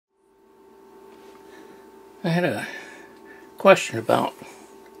I had a question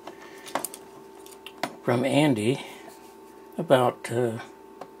from Andy about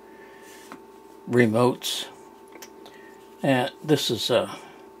remotes. And this is a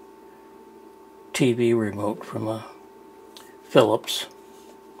TV remote from a Philips.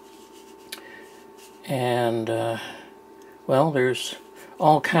 And well, there's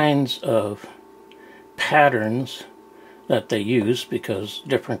all kinds of patterns that they use because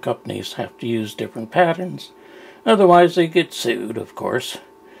different companies have to use different patterns. Otherwise they get sued, of course.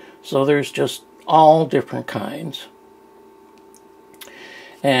 So there's just all different kinds.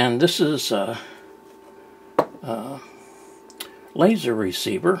 And this is a laser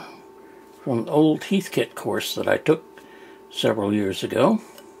receiver from the old Heathkit course that I took several years ago.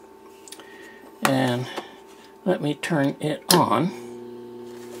 And let me turn it on.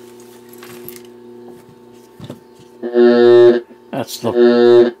 That's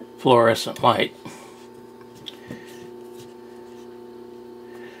the fluorescent light.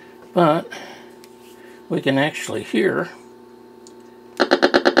 But we can actually hear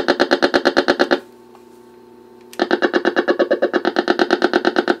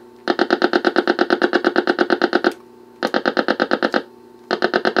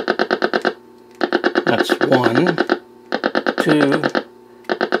that's 1, 2,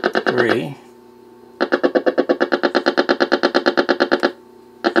 3.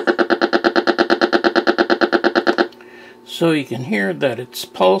 So you can hear that it's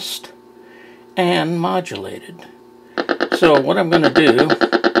pulsed and modulated. So what I'm going to do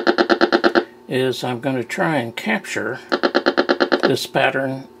is I'm going to try and capture this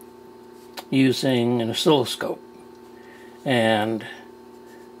pattern using an oscilloscope. And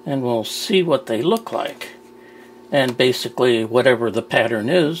we'll see what they look like. And basically whatever the pattern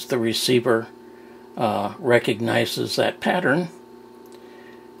is, the receiver recognizes that pattern.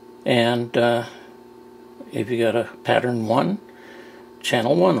 And if you got a pattern 1,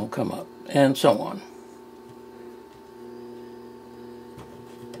 channel 1 will come up, and so on.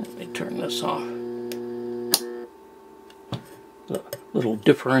 Let me turn this off. The little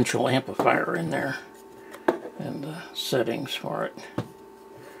differential amplifier in there, and the settings for it.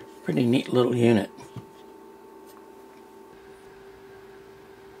 Pretty neat little unit.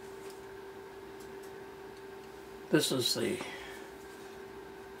 This is the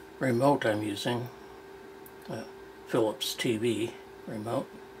remote I'm using. The Philips TV remote,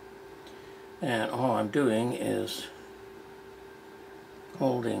 and all I'm doing is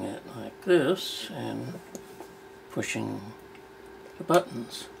holding it like this and pushing the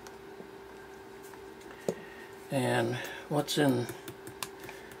buttons. And what's in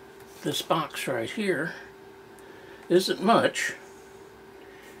this box right here isn't much.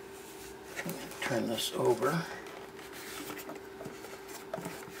 Let me turn this over.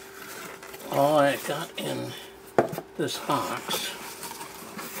 All I got in this box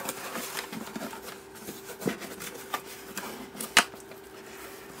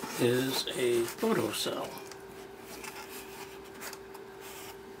is a photocell.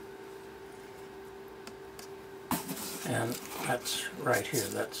 And that's right here.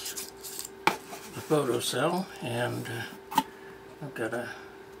 That's the photocell, and I've got a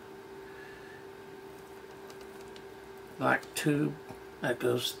black tube that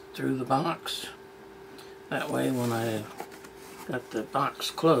goes through the box. That way when I got the box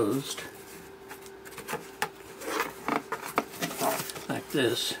closed like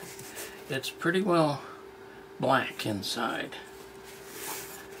this, it's pretty well black inside.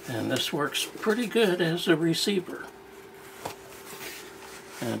 And this works pretty good as a receiver.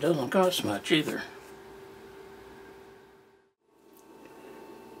 And it doesn't cost much either.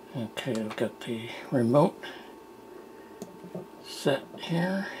 Okay, I've got the remote set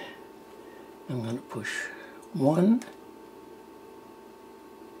here. I'm going to push 1,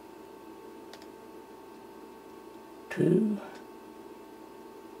 2,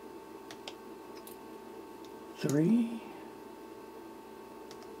 3,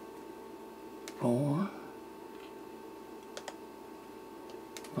 4,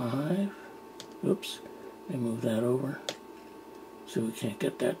 5. Oops, let me move that over so we can't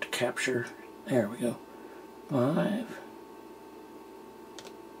get that to capture. There we go. 5,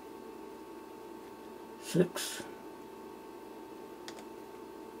 6,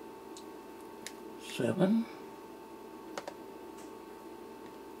 7,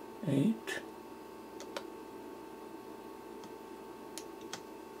 8,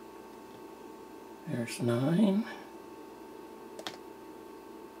 9,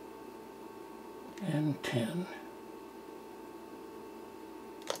 and 10.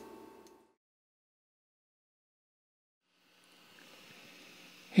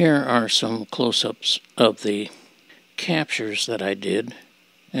 Here are some close-ups of the captures that I did,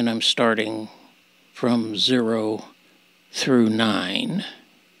 and I'm starting from 0 through 9,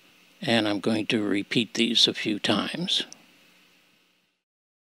 and I'm going to repeat these a few times.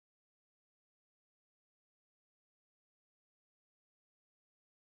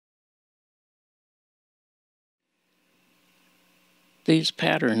 These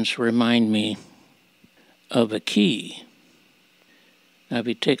patterns remind me of a key. Now if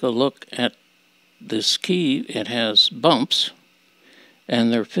you take a look at this key, it has bumps,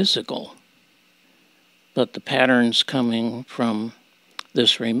 and they're physical. But the patterns coming from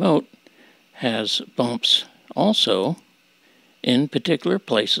this remote has bumps also in particular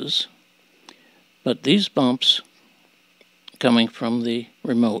places, but these bumps coming from the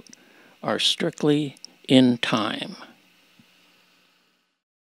remote are strictly in time.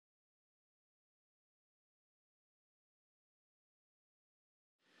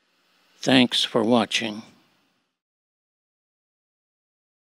 Thanks for watching.